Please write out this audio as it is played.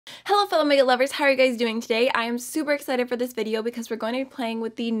Hello fellow makeup lovers, how are you guys doing today? I am super excited for this video because we're going to be playing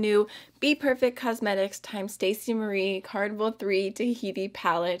with the new Bperfect Cosmetics x Stacey Marie Carnival 3 Tahiti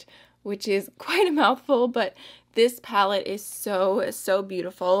palette, which is quite a mouthful, but this palette is so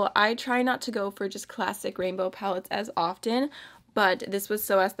beautiful. I try not to go for just classic rainbow palettes as often, but this was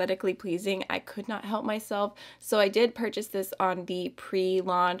so aesthetically pleasing I could not help myself. So I did purchase this on the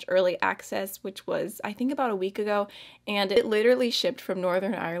pre-launch early access, which was I think about a week ago, and it literally shipped from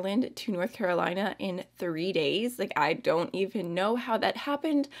Northern Ireland to North Carolina in 3 days. Like, I don't even know how that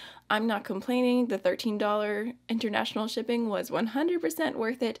happened. I'm not complaining. The $13 international shipping was 100%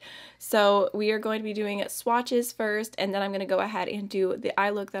 worth it. So we are going to be doing swatches first, and then I'm going to go ahead and do the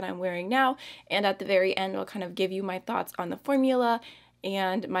eye look that I'm wearing now, and at the very end I'll kind of give you my thoughts on the formula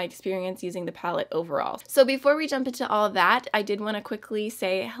and my experience using the palette overall. So before we jump into all of that, I did want to quickly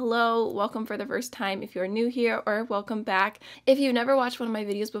say hello, welcome for the first time if you're new here, or welcome back. If you've never watched one of my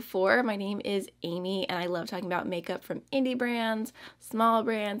videos before, my name is Amy and I love talking about makeup from indie brands, small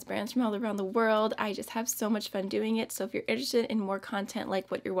brands, brands from all around the world. I just have so much fun doing it. So if you're interested in more content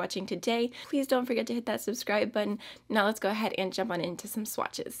like what you're watching today, please don't forget to hit that subscribe button. Now let's go ahead and jump on into some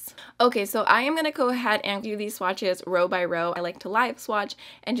swatches. Okay, so I am going to go ahead and do these swatches row by row. I like to live swatch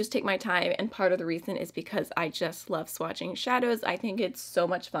and just take my time, and part of the reason is because I just love swatching shadows. I think it's so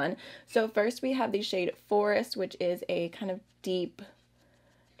much fun. So first we have the shade Forest, which is a kind of deep,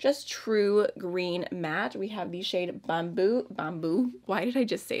 just true green matte. We have the shade Bamboo. Why did I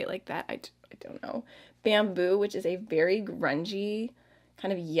just say it like that? I don't know. Bamboo, which is a very grungy,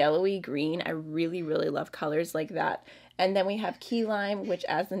 kind of yellowy green. I really love colors like that. And then we have Key Lime, which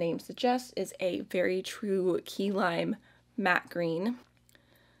as the name suggests is a very true key lime matte green.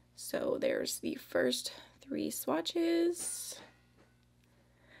 So there's the first 3 swatches.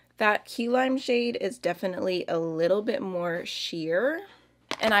 That key lime shade is definitely a little bit more sheer.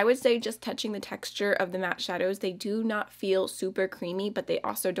 And I would say just touching the texture of the matte shadows, they do not feel super creamy, but they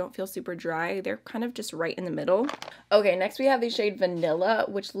also don't feel super dry. They're kind of just right in the middle. Okay, next we have the shade Vanilla,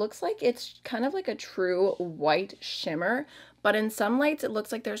 which looks like it's kind of like a true white shimmer, but in some lights it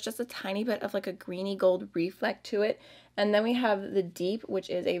looks like there's just a tiny bit of like a greeny gold reflect to it. And then we have the Deep, which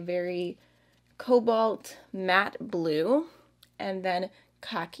is a very cobalt matte blue, and then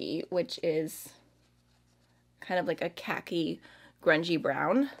Khaki, which is kind of like a khaki grungy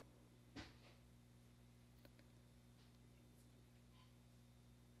brown.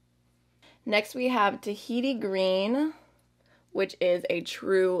 Next we have Tahiti Green, which is a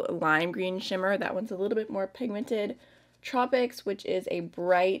true lime green shimmer. That one's a little bit more pigmented. Tropics, which is a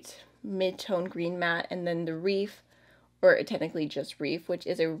bright mid-tone green matte, and then the Reef, or technically just Reef, which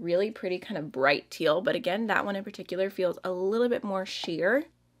is a really pretty kind of bright teal, but again, that one in particular feels a little bit more sheer.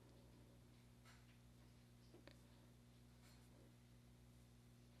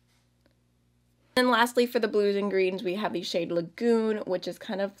 And lastly, for the blues and greens, we have the shade Lagoon, which is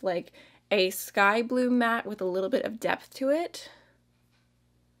kind of like a sky blue matte with a little bit of depth to it.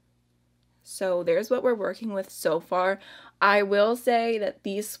 So there's what we're working with so far. I will say that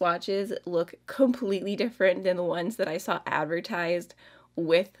these swatches look completely different than the ones that I saw advertised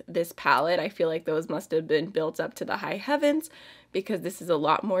with this palette. I feel like those must have been built up to the high heavens because this is a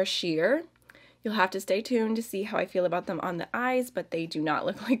lot more sheer. You'll have to stay tuned to see how I feel about them on the eyes, but they do not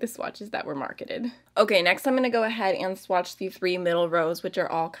look like the swatches that were marketed. Okay, next I'm going to go ahead and swatch the 3 middle rows, which are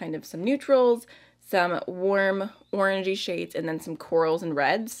all kind of some neutrals, some warm orangey shades, and then some corals and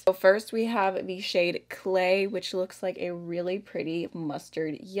reds. So first we have the shade Clay, which looks like a really pretty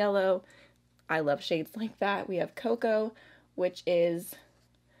mustard yellow. I love shades like that. We have Cocoa, which is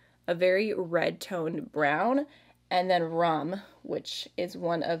a very red toned brown, and then Rum, which is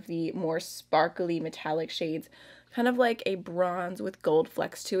one of the more sparkly metallic shades, kind of like a bronze with gold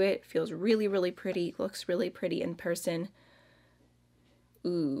flecks to it. Feels really pretty, looks really pretty in person.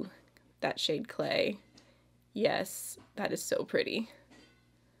 Ooh, that shade Clay. Yes, that is so pretty.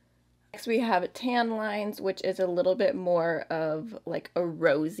 Next we have Tan Lines, which is a little bit more of like a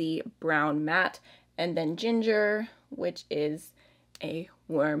rosy brown matte, and then Ginger, which is a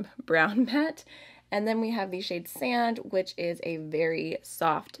warm brown matte. And then we have the shade Sand, which is a very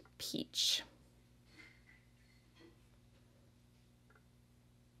soft peach,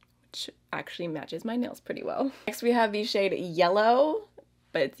 which actually matches my nails pretty well. Next we have the shade Yellow,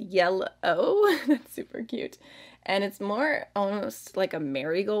 but it's yellow. That's super cute. And it's more almost like a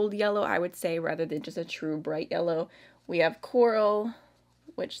marigold yellow, I would say, rather than just a true bright yellow. We have Coral,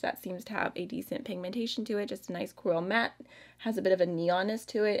 which that seems to have a decent pigmentation to it, just a nice coral matte, has a bit of a neonness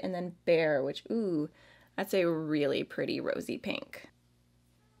to it, and then Bear, which, ooh, that's a really pretty rosy pink.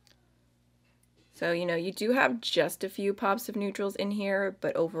 So, you know, you do have just a few pops of neutrals in here,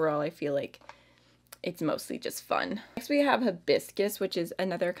 but overall I feel like it's mostly just fun. Next we have Hibiscus, which is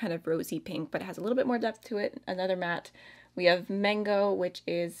another kind of rosy pink, but has a little bit more depth to it, another matte. We have Mango, which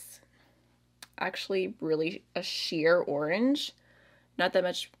is actually really a sheer orange. Not that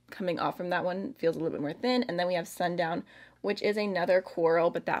much coming off from that one, feels a little bit more thin. And then we have Sundown, which is another coral,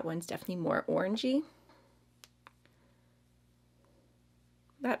 but that one's definitely more orangey.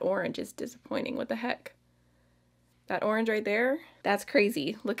 That orange is disappointing. What the heck? That orange right there? That's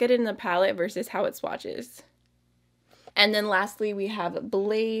crazy. Look at it in the palette versus how it swatches. And then lastly, we have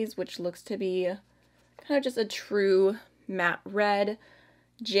Blaze, which looks to be kind of just a true matte red.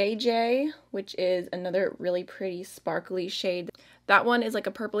 JJ, which is another really pretty sparkly shade. That one is like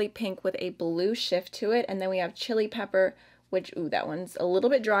a purpley pink with a blue shift to it. And then we have Chili Pepper, which, ooh, that one's a little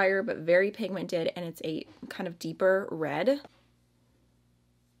bit drier, but very pigmented, and it's a kind of deeper red.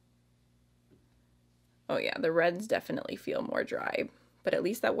 Oh yeah, the reds definitely feel more dry, but at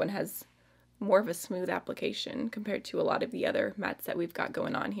least that one has more of a smooth application compared to a lot of the other mattes that we've got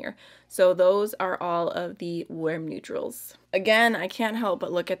going on here. So those are all of the warm neutrals. Again, I can't help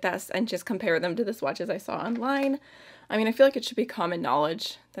but look at this and just compare them to the swatches I saw online. I mean, I feel like it should be common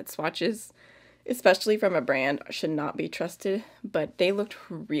knowledge that swatches, especially from a brand, should not be trusted, but they looked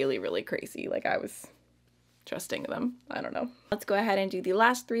really, really crazy. Like I was trusting them. I don't know. Let's go ahead and do the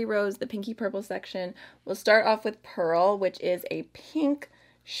last 3 rows, the pinky purple section. We'll start off with Pearl, which is a pink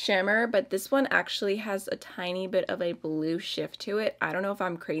shimmer, but this one actually has a tiny bit of a blue shift to it. I don't know if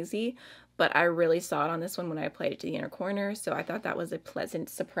I'm crazy, but I really saw it on this one when I applied it to the inner corner, so I thought that was a pleasant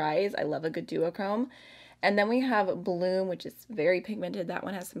surprise. I love a good duochrome. And then we have Bloom, which is very pigmented. That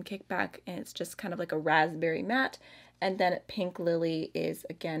one has some kickback, and it's just kind of like a raspberry matte. And then Pink Lily is,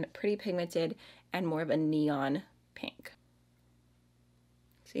 again, pretty pigmented and more of a neon pink.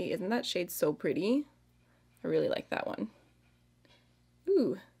 See, isn't that shade so pretty? I really like that one.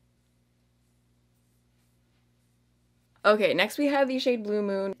 Ooh. Okay, next we have the shade Blue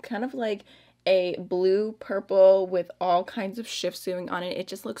Moon, kind of like a blue purple with all kinds of shifts going on it. It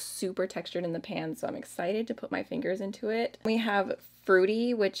just looks super textured in the pan, so I'm excited to put my fingers into it. We have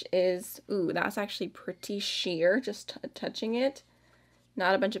Fruity, which is, ooh, that's actually pretty sheer, just touching it.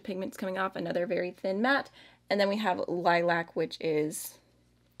 Not a bunch of pigments coming off, another very thin matte. And then we have Lilac, which is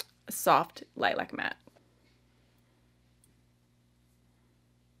a soft lilac matte.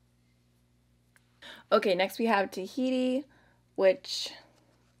 Okay, next we have Tahiti, which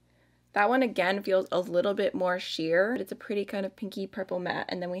that one again feels a little bit more sheer, but it's a pretty kind of pinky purple matte.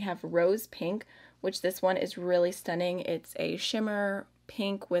 And then we have Rose Pink, which this one is really stunning. It's a shimmer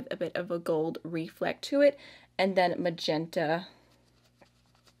pink with a bit of a gold reflect to it. And then Magenta.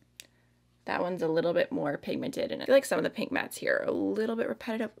 That one's a little bit more pigmented, and I feel like some of the pink mattes here are a little bit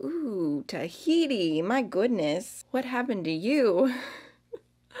repetitive. Ooh, Tahiti, my goodness. What happened to you?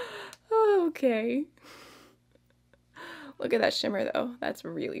 Okay. Look at that shimmer though. That's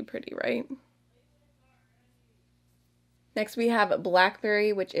really pretty, right? Next we have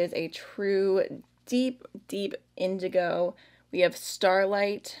Blackberry, which is a true deep, deep indigo. We have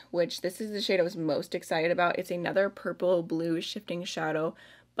Starlight, which this is the shade I was most excited about. It's another purple blue shifting shadow,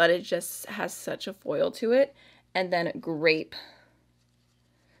 but it just has such a foil to it. And then Grape,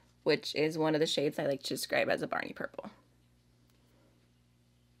 which is one of the shades I like to describe as a Barney purple.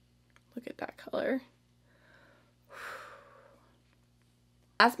 Look at that color.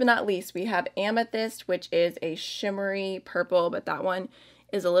 Last but not least, we have Amethyst, which is a shimmery purple, but that one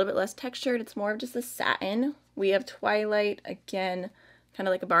is a little bit less textured. It's more of just a satin. We have Twilight, again, kind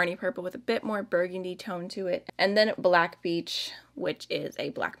of like a Barney purple with a bit more burgundy tone to it. And then Black Beach, which is a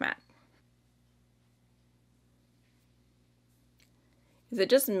black matte. Is it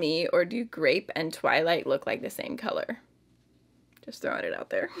just me, or do Grape and Twilight look like the same color? Just throwing it out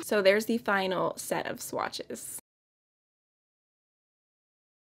there. So there's the final set of swatches.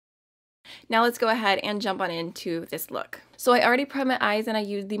 Now let's go ahead and jump on into this look. So I already primed my eyes, and I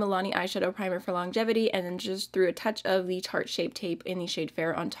used the Milani eyeshadow primer for longevity, and then just threw a touch of the Tarte Shape Tape in the shade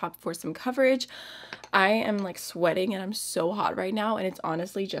Fair on top for some coverage. I am like sweating and I'm so hot right now, and it's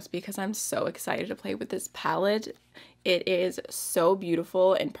honestly just because I'm so excited to play with this palette. It is so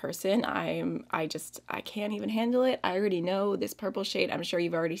beautiful in person. I can't even handle it. I already know this purple shade. I'm sure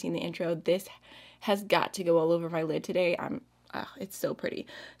you've already seen the intro. This has got to go all over my lid today. It's so pretty.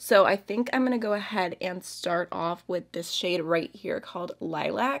 So I think I'm going to go ahead and start off with this shade right here called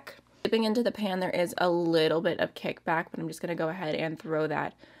Lilac. Dipping into the pan, there is a little bit of kickback, but I'm just going to go ahead and throw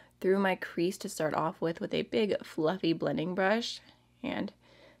that through my crease to start off with a big fluffy blending brush. And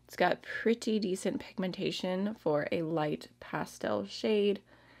it's got pretty decent pigmentation for a light pastel shade.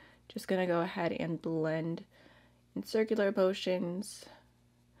 Just gonna go ahead and blend in circular motions.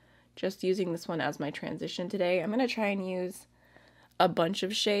 Just using this one as my transition today. I'm gonna try and use a bunch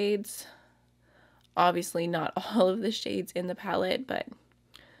of shades. Obviously not all of the shades in the palette, but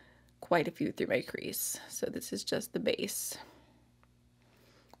quite a few through my crease. So this is just the base.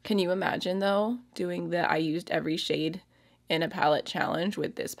 Can you imagine though, doing the I used every shade in a palette challenge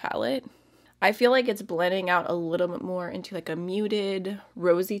with this palette? I feel like it's blending out a little bit more into like a muted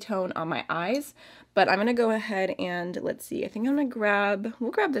rosy tone on my eyes, but I'm gonna go ahead and let's see, I think I'm gonna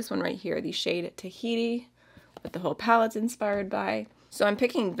we'll grab this one right here, the shade Tahiti, what the whole palette's inspired by. So I'm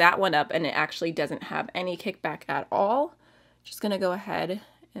picking that one up and it actually doesn't have any kickback at all. Just gonna go ahead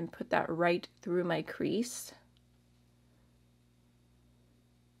and put that right through my crease.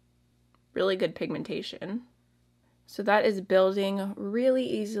 Really good pigmentation. So that is building really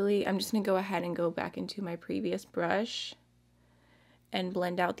easily. I'm just gonna go ahead and go back into my previous brush and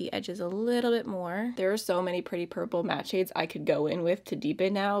blend out the edges a little bit more. There are so many pretty purple matte shades I could go in with to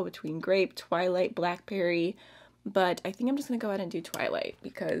deepen now, between Grape, Twilight, Blackberry, but I think I'm just gonna go ahead and do Twilight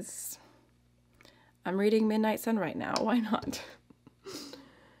because I'm reading Midnight Sun right now. Why not?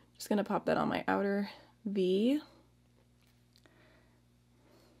 Just gonna pop that on my outer V.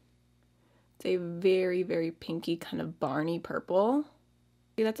 It's a very, very pinky kind of Barney purple.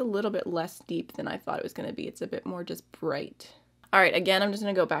 That's a little bit less deep than I thought it was going to be. It's a bit more just bright. All right, again, I'm just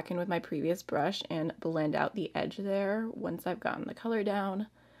going to go back in with my previous brush and blend out the edge there once I've gotten the color down.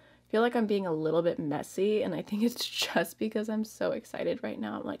 I feel like I'm being a little bit messy, and I think it's just because I'm so excited right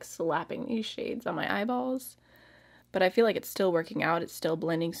now. I'm like slapping these shades on my eyeballs. But I feel like it's still working out. It's still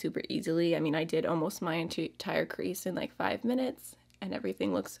blending super easily. I mean, I did almost my entire crease in like 5 minutes. And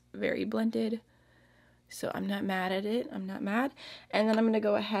everything looks very blended. So I'm not mad at it. I'm not mad. And then I'm going to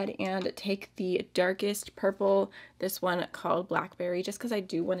go ahead and take the darkest purple, this one called Blackberry, just because I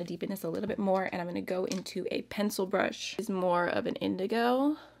do want to deepen this a little bit more. And I'm going to go into a pencil brush. It's more of an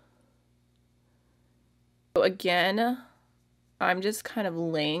indigo. So again, I'm just kind of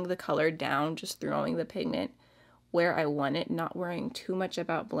laying the color down, just throwing the pigment where I want it, not worrying too much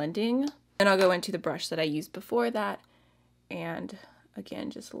about blending. And I'll go into the brush that I used before that. And again,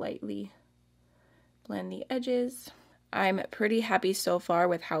 just lightly blend the edges. I'm pretty happy so far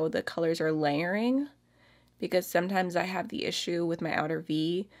with how the colors are layering, because sometimes I have the issue with my outer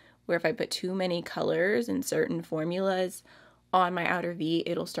V where if I put too many colors and certain formulas on my outer V,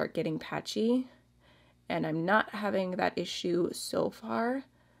 it'll start getting patchy. And I'm not having that issue so far,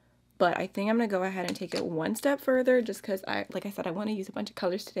 but I think I'm gonna go ahead and take it one step further just because like I said, I want to use a bunch of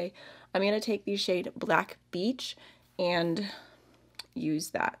colors today. I'm gonna take the shade Black Beach and use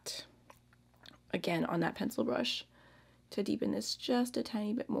that again on that pencil brush to deepen this just a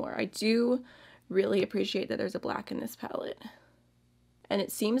tiny bit more. I do really appreciate that there's a black in this palette, and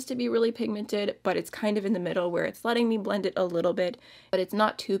it seems to be really pigmented, but it's kind of in the middle where it's letting me blend it a little bit, but it's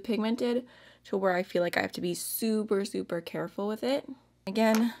not too pigmented to where I feel like I have to be super, super careful with it.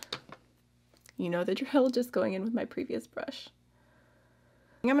 Again, you know the drill, just going in with my previous brush.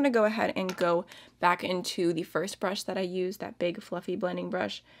 I'm going to go ahead and go back into the first brush that I used, that big fluffy blending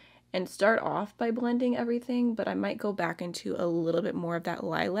brush, and start off by blending everything, but I might go back into a little bit more of that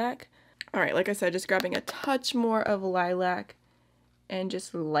lilac. All right, like I said, just grabbing a touch more of lilac and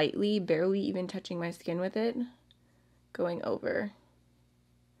just lightly, barely even touching my skin with it, going over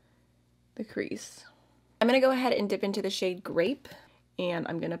the crease. I'm going to go ahead and dip into the shade Grape, and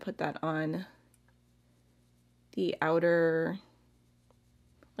I'm going to put that on the outer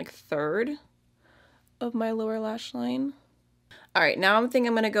like third of my lower lash line. All right, now I'm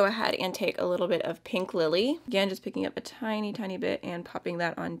going to go ahead and take a little bit of Pink Lily. Again, just picking up a tiny, tiny bit and popping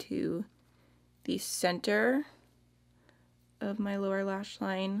that onto the center of my lower lash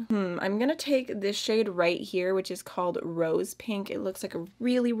line. I'm going to take this shade right here, which is called Rose Pink. It looks like a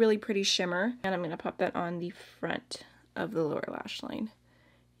really, really pretty shimmer. And I'm going to pop that on the front of the lower lash line.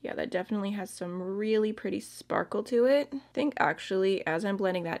 Yeah, that definitely has some really pretty sparkle to it. I think actually, as I'm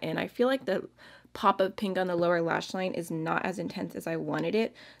blending that in, I feel like the pop of pink on the lower lash line is not as intense as I wanted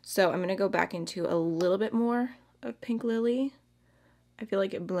it. So I'm going to go back into a little bit more of Pink Lily. I feel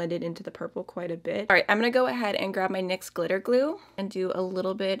like it blended into the purple quite a bit. All right, I'm going to go ahead and grab my NYX glitter glue and do a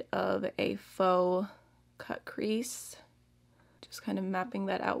little bit of a faux cut crease. Just kind of mapping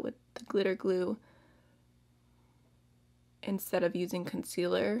that out with the glitter glue instead of using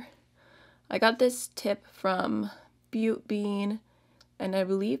concealer. I got this tip from Butte Bean, and I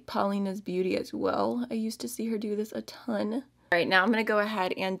believe Paulina's Beauty as well. I used to see her do this a ton. All right, now I'm going to go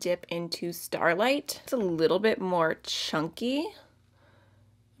ahead and dip into Starlight. It's a little bit more chunky.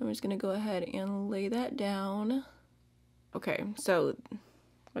 I'm just going to go ahead and lay that down. Okay, so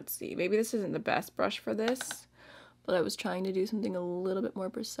let's see, maybe this isn't the best brush for this, but I was trying to do something a little bit more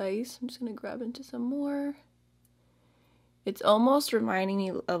precise. I'm just gonna grab into some more. It's almost reminding me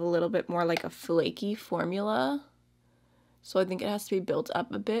of a little bit more like a flaky formula. So I think it has to be built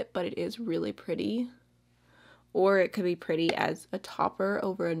up a bit, but it is really pretty. Or it could be pretty as a topper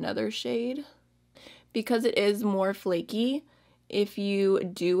over another shade. Because it is more flaky, if you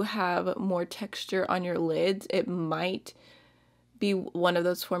do have more texture on your lids, it might be one of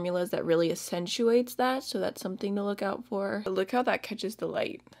those formulas that really accentuates that, so that's something to look out for. But look how that catches the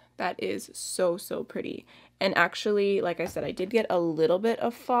light. That is so, so pretty. And actually, like I said, I did get a little bit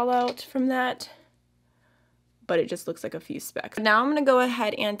of fallout from that, but it just looks like a few specks. Now I'm gonna go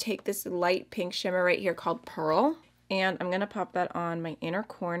ahead and take this light pink shimmer right here called Pearl, and I'm gonna pop that on my inner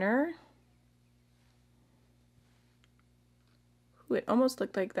corner. Ooh, it almost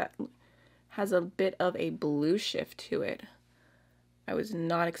looked like that has a bit of a blue shift to it. I was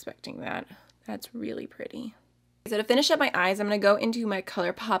not expecting that. That's really pretty. So to finish up my eyes, I'm going to go into my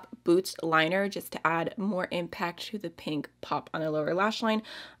ColourPop Boots liner just to add more impact to the pink pop on the lower lash line.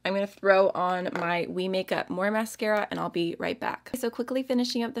 I'm going to throw on my We Makeup More mascara and I'll be right back. So quickly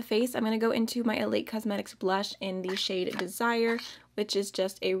finishing up the face, I'm going to go into my Elite Cosmetics blush in the shade Desire, which is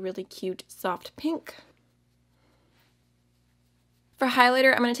just a really cute soft pink. For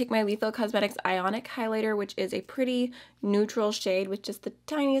highlighter, I'm going to take my Lethal Cosmetics Ionic highlighter, which is a pretty neutral shade with just the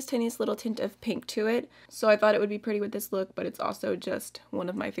tiniest little tint of pink to it. So I thought it would be pretty with this look, but it's also just one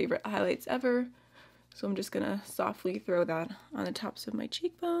of my favorite highlights ever. So I'm just going to softly throw that on the tops of my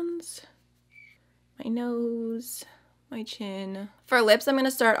cheekbones, my nose, my chin. For lips, I'm going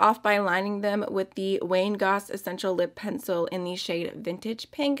to start off by lining them with the Wayne Goss Essential Lip Pencil in the shade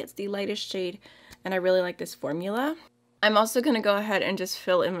Vintage Pink. It's the lightest shade, and I really like this formula. I'm also going to go ahead and just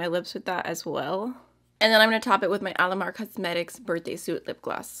fill in my lips with that as well. And then I'm going to top it with my Alamar Cosmetics Birthday Suit Lip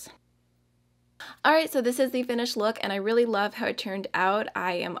Gloss. Alright, so this is the finished look, and I really love how it turned out.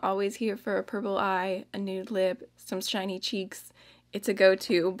 I am always here for a purple eye, a nude lip, some shiny cheeks. It's a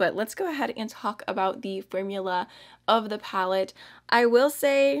go-to, but let's go ahead and talk about the formula of the palette. I will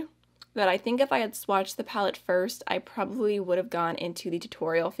say that I think if I had swatched the palette first, I probably would have gone into the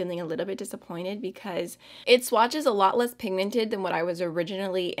tutorial feeling a little bit disappointed because it swatches a lot less pigmented than what I was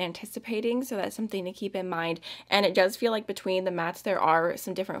originally anticipating, so that's something to keep in mind. And it does feel like between the mattes there are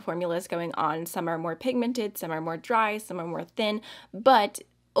some different formulas going on. Some are more pigmented, some are more dry, some are more thin, but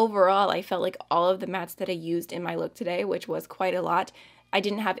overall I felt like all of the mattes that I used in my look today, which was quite a lot, I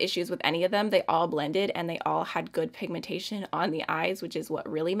didn't have issues with any of them. They all blended and they all had good pigmentation on the eyes, which is what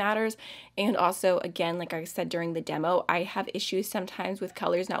really matters. And also, again, like I said during the demo, I have issues sometimes with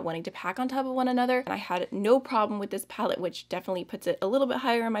colors not wanting to pack on top of one another. And I had no problem with this palette, which definitely puts it a little bit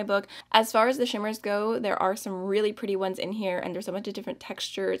higher in my book. As far as the shimmers go, there are some really pretty ones in here, and there's a bunch of different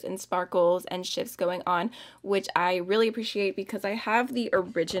textures and sparkles and shifts going on, which I really appreciate because I have the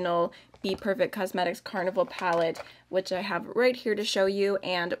original Bperfect Cosmetics Carnival palette, which I have right here to show you.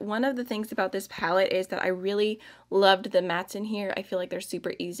 And one of the things about this palette is that I really loved the mattes in here. I feel like they're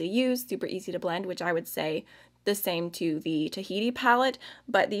super easy to use, super easy to blend, which I would say the same to the Tahiti palette,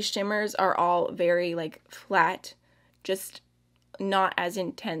 but these shimmers are all very like flat, just not as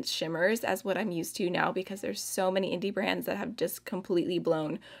intense shimmers as what I'm used to now, because there's so many indie brands that have just completely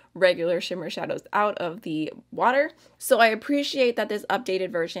blown regular shimmer shadows out of the water. So I appreciate that this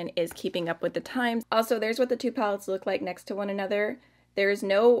updated version is keeping up with the times. Also, there's what the two palettes look like next to one another. There's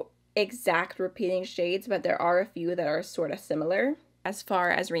no exact repeating shades, but there are a few that are sort of similar. As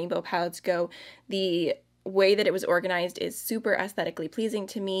far as rainbow palettes go, the way that it was organized is super aesthetically pleasing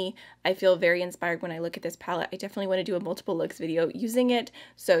to me. I feel very inspired when I look at this palette. I definitely want to do a multiple looks video using it,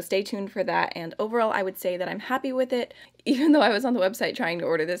 so stay tuned for that. And overall, I would say that I'm happy with it. Even though I was on the website trying to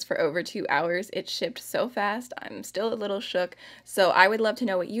order this for over 2 hours, it shipped so fast. I'm still a little shook. So I would love to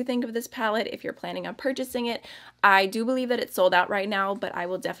know what you think of this palette if you're planning on purchasing it. I do believe that it's sold out right now, but I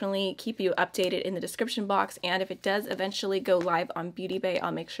will definitely keep you updated in the description box. And if it does eventually go live on Beauty Bay,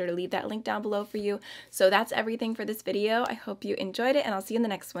 I'll make sure to leave that link down below for you. So that's everything for this video. I hope you enjoyed it, and I'll see you in the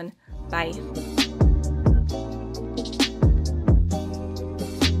next one. Bye.